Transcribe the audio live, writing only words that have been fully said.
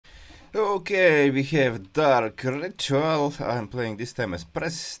Okay, we have Dark Ritual. I'm playing this time as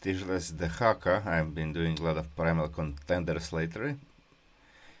Prestigeless Dehaka. I've been doing a lot of Primal Contenders lately.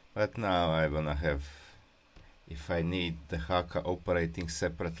 But now I wanna have, if I need Dehaka operating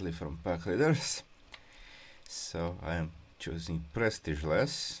separately from pack leaders. So I'm choosing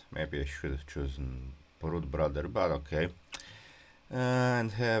Prestigeless. Maybe I should have chosen Brute Brother, but okay.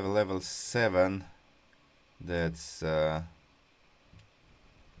 And have level 7. That's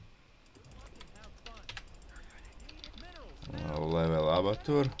level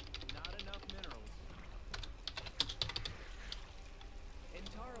Abathur.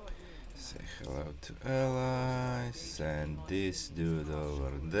 Say hello to allies and this dude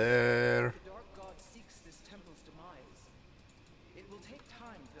over there. The Dark God seeks this temple's demise. It will take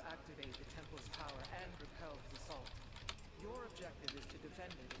time to activate the temple's power and repel his assault. Your objective is to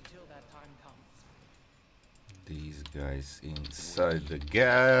defend it until that time comes. These guys inside the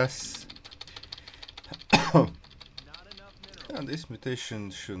gas. And this mutation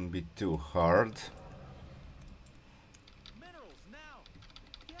shouldn't be too hard.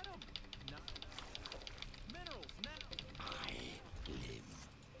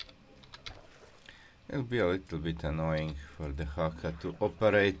 It'll be a little bit annoying for the Dehaka to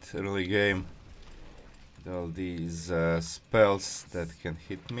operate early game with all these spells that can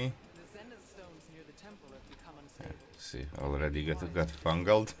hit me. The zenith stones near the temple have become unstable. See, already got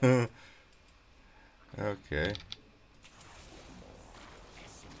fungled. Okay.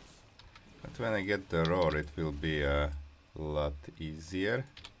 But when I get the roar, it will be a lot easier.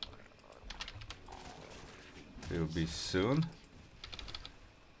 It will be soon.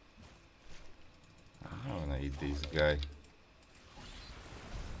 I wanna eat this guy.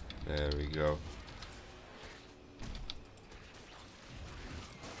 There we go.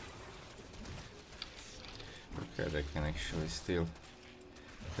 Okay, they can actually still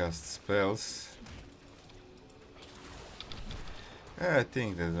cast spells. I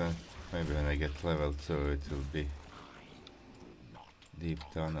think that maybe when I get level 2 it will be deep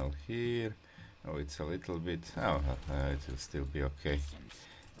tunnel here. Oh, it's a little bit. Oh, it will still be okay.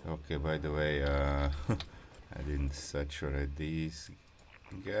 Okay, by the way, I didn't saturate these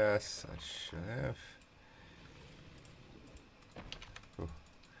gas. I should have. Go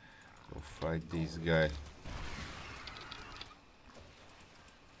fight this guy.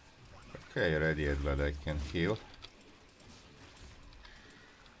 Okay, ready yet, but I can heal.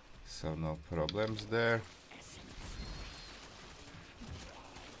 So no problems there.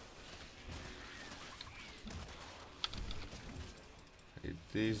 Hit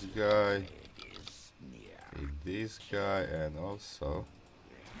this guy. Hit this guy and also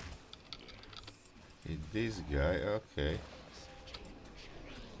hit this guy. Okay.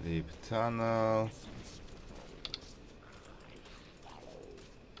 Deep tunnel.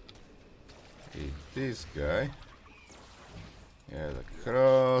 Hit this guy. Get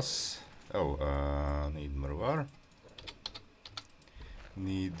across. Oh, need Mervar.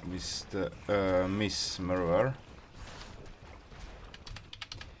 Need Miss Mervar.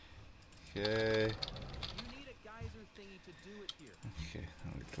 Okay. Okay,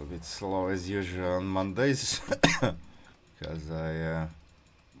 a little bit slow as usual on Mondays. Because I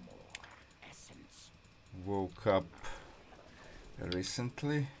woke up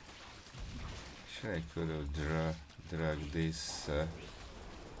recently. Sure, I could have dragged this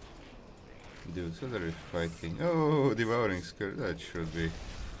dude. So they're fighting. Oh, devouring skirt. That should be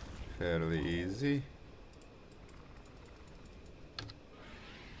fairly easy.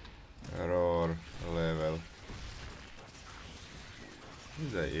 Roar level.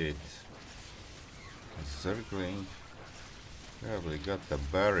 What did I eat? A circling. Probably got a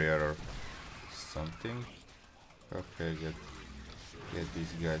barrier or something. Okay, get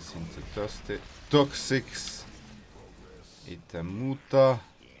these guys into toxics. Eat a muta.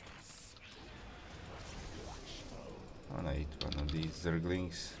 I wanna eat one of these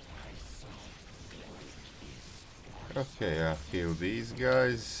zerglings. Okay, I'll kill these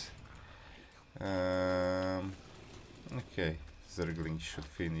guys. Okay, zergling should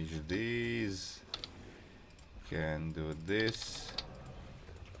finish these. Can do this.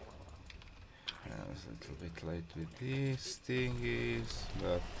 I was a little bit late with these thingies,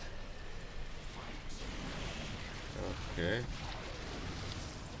 but okay.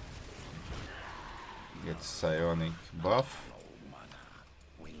 Get psionic buff.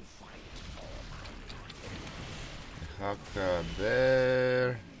 Dehaka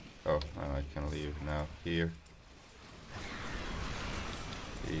there. Oh, now I can leave now here.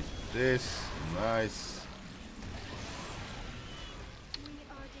 Eat this. Nice.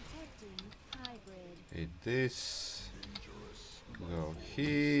 Eat this. Go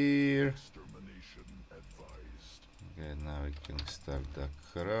here. here. Okay, now we can start the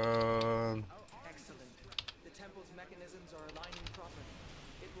crown. Excellent. The temple's mechanisms are aligning properly.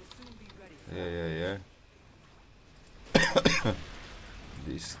 It will soon be ready for Yeah.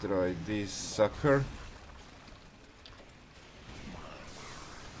 Destroy this sucker.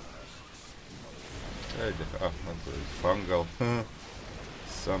 Hey, what was fungal?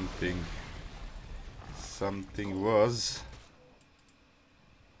 Something was.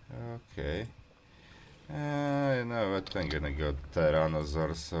 Okay. You know what? I'm gonna go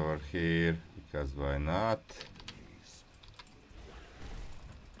Tyrannosaurus over here because why not?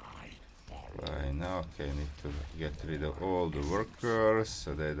 Why not? Okay, I need to get rid of all the workers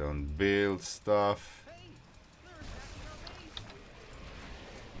so they don't build stuff.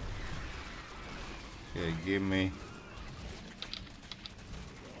 Okay, give me.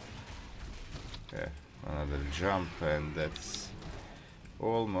 Okay, another jump, and that's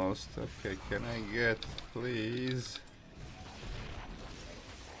almost. Okay, can I get, please?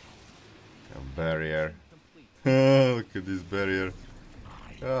 A barrier. Look at this barrier.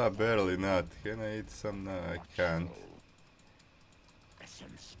 Ah, barely not. Can I eat some? No, I can't.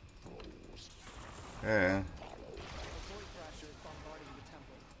 Yeah.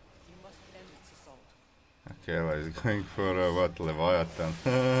 Okay, well, he's going for what? Leviathan.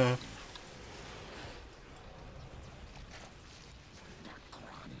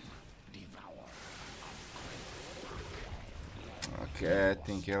 Okay, I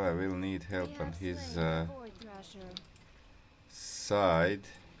think Ella will need help on his side.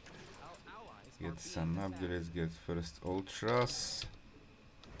 Get some upgrades, get first ultras.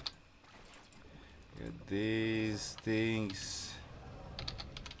 Get these things.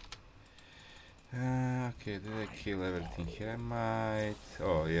 Okay, did I kill everything here? I might.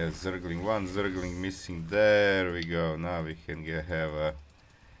 Oh yeah, Zergling. One Zergling missing. There we go. Now we can have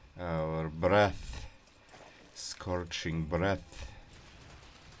our breath. Scorching breath.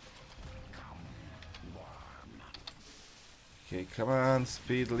 Okay, come on,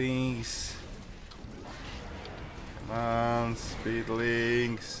 speedlings. Come on,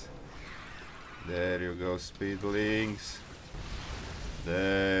 speedlings. There you go, speedlings.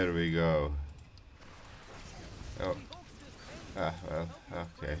 There we go. Oh. Ah, well,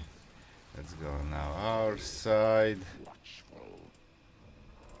 okay. Let's go now our side.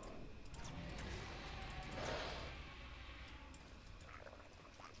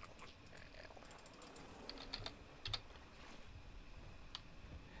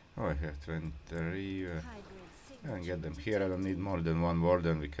 Oh, I have 23. I can get them here. I don't need more than one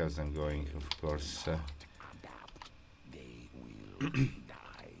warden because I'm going, of course.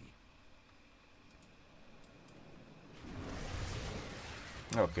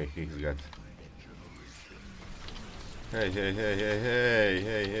 Okay, he's got. Hey.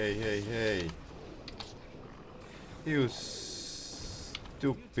 You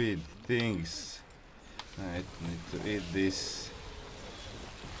stupid things. I need to eat this.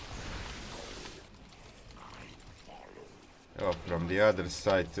 Oh, from the other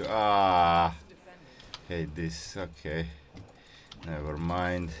side too. Ah! Hate this. Okay. Never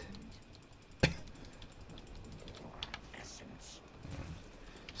mind.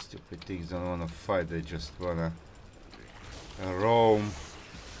 Stupid things don't wanna fight, they just wanna roam.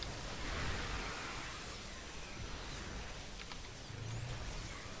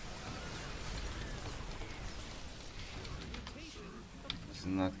 There's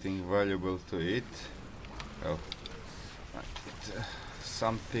nothing valuable to eat. Oh.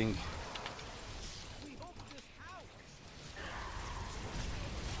 Something.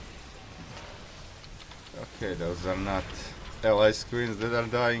 Okay, those are not ally screens that are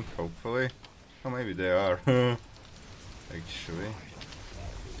dying, hopefully. Oh, maybe they are. Actually.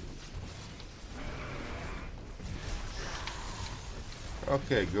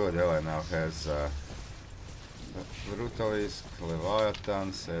 Okay, good. Ella now has Brutalist,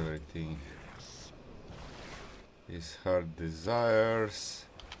 Leviathans, everything is her desires.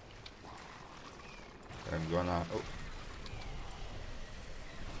 I'm gonna.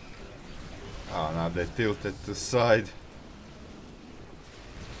 Oh, now they tilted to side.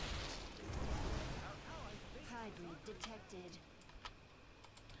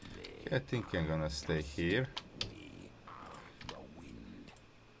 I think I'm gonna stay here.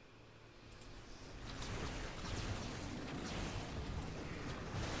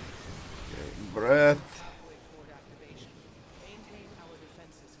 Okay, breath.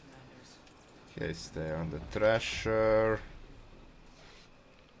 Okay, stay on the Thrasher.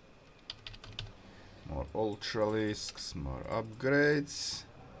 More Ultralisks, more upgrades.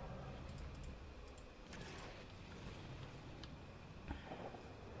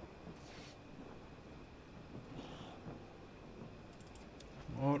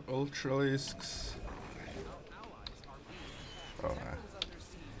 more ultralisks. Oh,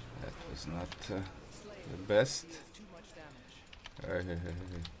 that was not the best.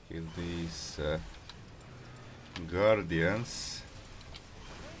 Kill these guardians.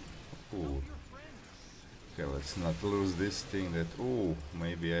 Ooh. Okay, let's not lose this thing. That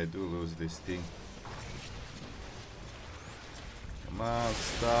maybe I do lose this thing. Come on,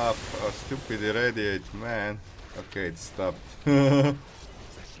 stop! Oh, stupid irradiate, man. Okay, it stopped.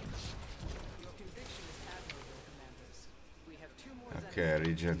 Okay,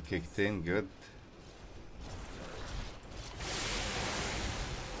 regen kicked in, good.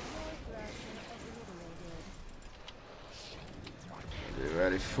 It'd be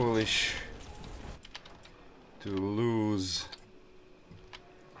very foolish to lose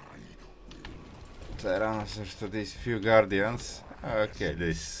Tyrannosaurs to these few guardians. Okay,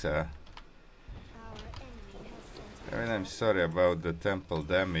 this I mean, I'm sorry about the temple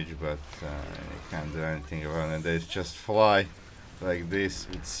damage, but you can't do anything about it. They just fly like this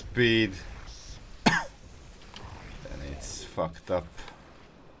with speed. And it's fucked up.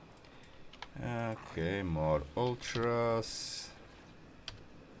 Okay, more ultras.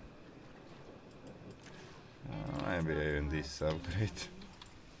 Maybe even this upgrade.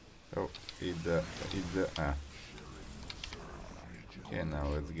 Oh, eat the Okay, now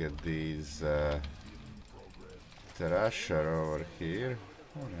let's get these Thrasher over here.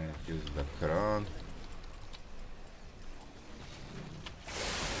 I'm gonna use the crown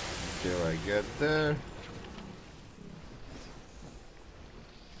until I get there.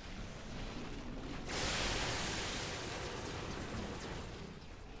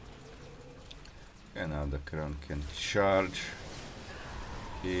 And now the crown can charge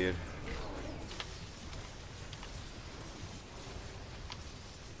here.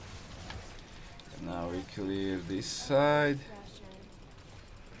 And now we clear this side.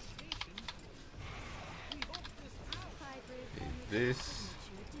 Hit this.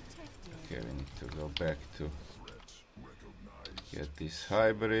 Okay, we need to go back to get this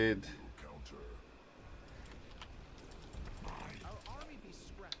hybrid.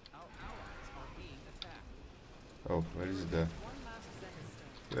 Oh, where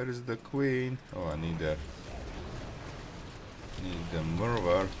is the queen? Oh, I need the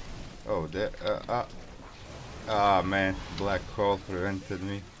mover. Oh, there. Man, black hole prevented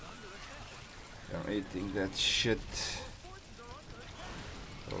me from eating that shit.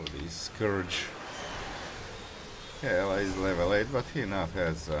 Oh, this scourge. Yeah, he's level 8, but he now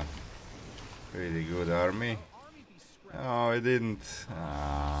has a pretty good army. Oh, he didn't.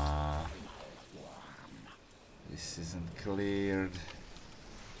 This isn't cleared.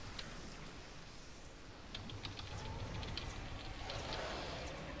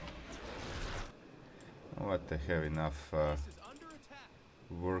 What, they have enough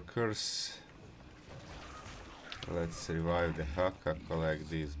workers. Let's revive the Dehaka, collect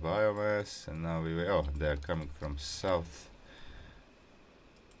these biomass, and now we will. Oh, they're coming from south.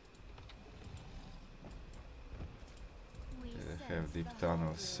 They have deep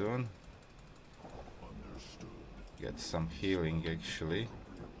tunnels soon. Get some healing actually.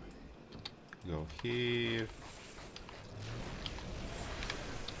 Go here.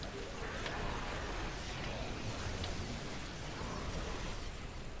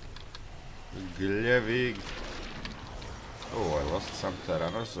 Glevig. Oh, I lost some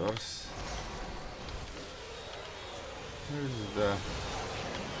Tyrannosaurs. Where's the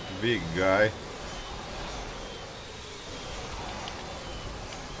big guy?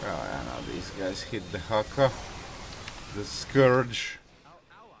 Oh, yeah, now these guys hit the Dehaka. The Scourge. Our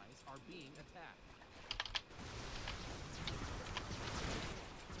allies are being attacked.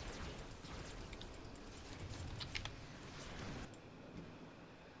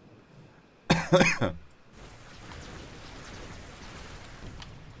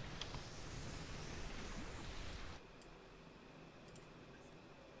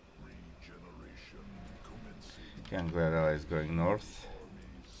 Okay, I'm glad ally is going north.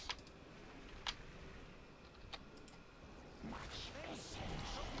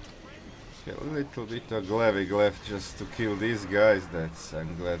 Okay, a little bit of Glevig left just to kill these guys.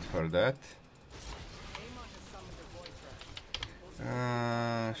 I'm glad for that.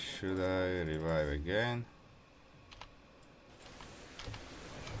 Should I revive again?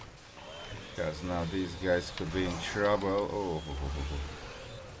 Because now these guys could be in trouble. Oh.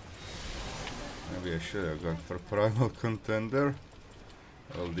 Maybe I should have gone for Primal Contender.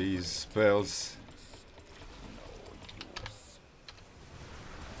 All these spells.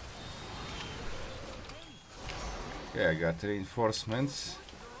 Okay, I got reinforcements.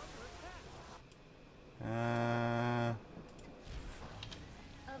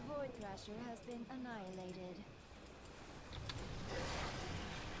 Thrasher has been annihilated.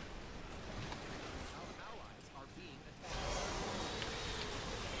 Our allies are being attacked.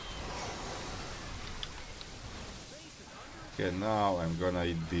 Base is under Okay, now I'm gonna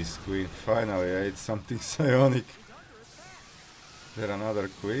eat this queen. Finally, I ate something psionic. is under attack. Is there another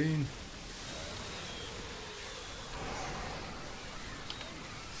queen?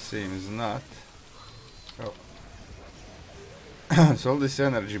 Seems not. Oh. So all these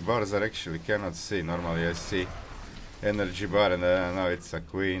energy bars are actually cannot see. Normally I see energy bar and now it's a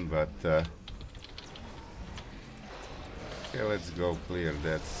queen, but okay, let's go clear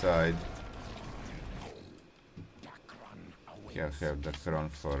that side. Can't have the crown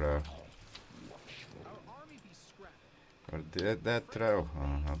for Our army be scrapped. that row.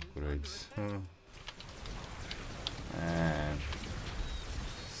 Oh, upgrades. And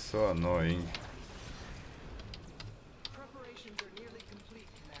so annoying. Preparations are nearly complete,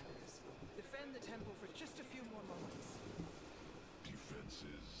 commanders. Defend the temple for just a few more moments.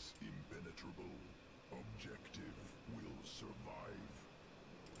 Defenses impenetrable. Objective will survive.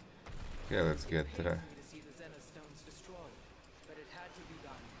 Okay, let's get It pains me to see the Zena stones destroyed, but it had to be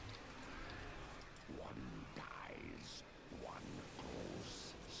done. One dies, one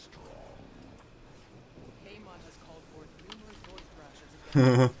grows strong. Haemon has called forth numerous void thrashers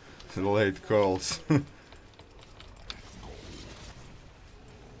against late calls. Void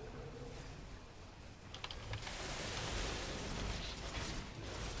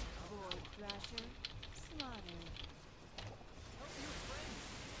Thrasher slaughtered. Help your friend.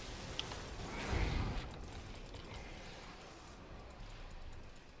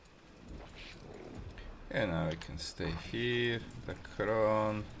 And now I can stay here. The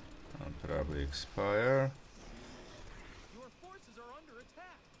crown will probably expire. Your forces are under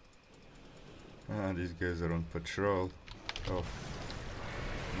attack. These guys are on patrol. Oh,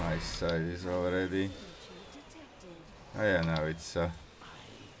 my side is already. Breach detected. Oh yeah, now it's a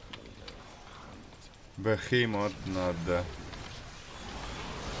behemoth, not the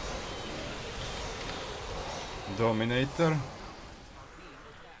dominator.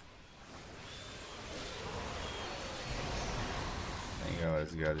 I think I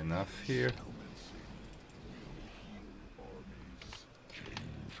was got enough here.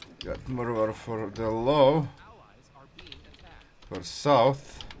 Got more for the low, Allies are being attacked. for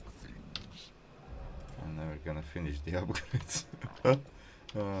south. I'm never gonna finish the upgrades.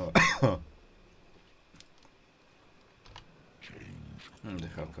 The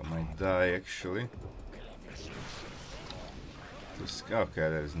Haka might die actually. Okay,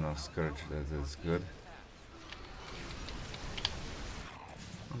 there is no scourge, that is good.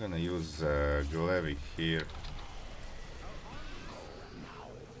 I'm gonna use Glevic here.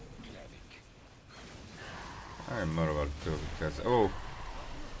 I'm Morvar too because oh.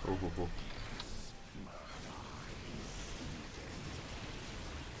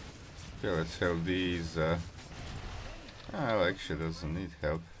 Okay, let's help these. Well, actually doesn't need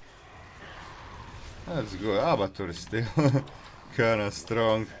help. That's good. Abathur is still kinda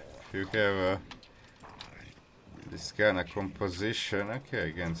strong. If you have this kinda composition, okay,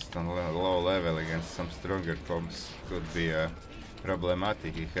 against on low level against some stronger comps could be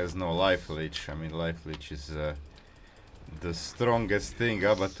problematic. He has no life leech. I mean, life leech is the strongest thing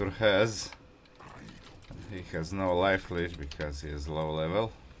Abathur has. He has no life leech because he is low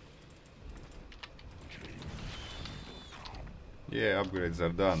level. Yeah, upgrades are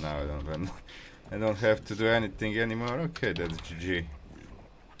done now. I don't have to do anything anymore. Okay, that's GG.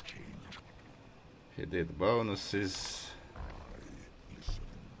 He did bonuses. Listen,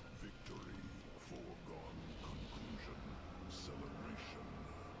 victory, foregone conclusion, celebration,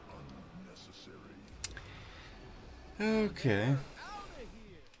 unnecessary. Okay. Out of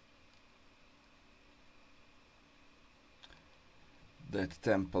here. That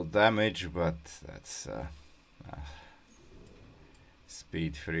temple damage, but that's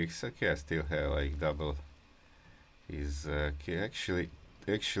speed freaks. Okay, I still have like double. He's actually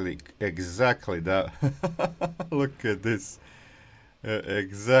exactly that. Look at this.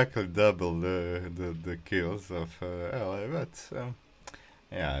 Exactly double the kills of ally, but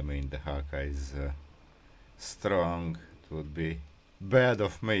yeah, I mean the Haka is strong. It would be bad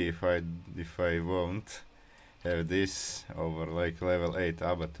of me if I won't have this over like level 8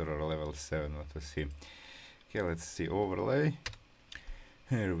 Abathur or level 7. What was he? Okay, let's see overlay.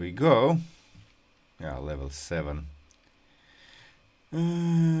 Here we go. Yeah, level 7.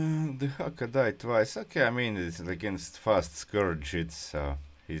 The Haka died twice. Okay, I mean it's against fast Scourge. It's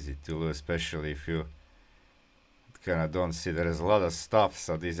easy to lose, especially if you kinda don't see. There is a lot of stuff,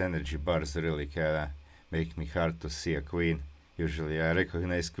 so these energy bars really kinda make me hard to see a queen. Usually I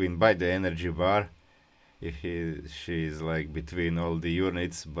recognize queen by the energy bar if she's like between all the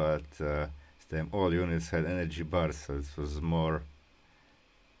units, but this time all units had energy bars, so it was more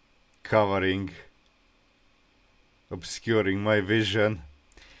covering, obscuring my vision.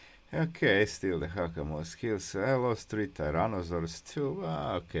 Okay, still the Dehaka more skills. I lost 3 Tyrannosaurs too.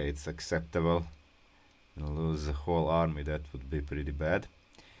 Okay, it's acceptable. Lose the whole army, that would be pretty bad.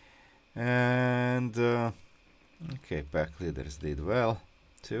 And okay, pack leaders did well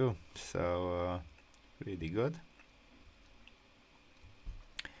too, so pretty good.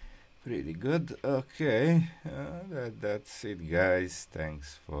 Pretty good. Okay, that's it, guys.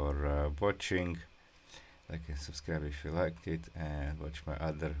 Thanks for watching. Like and subscribe if you liked it, and watch my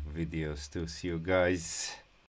other videos too. See you guys.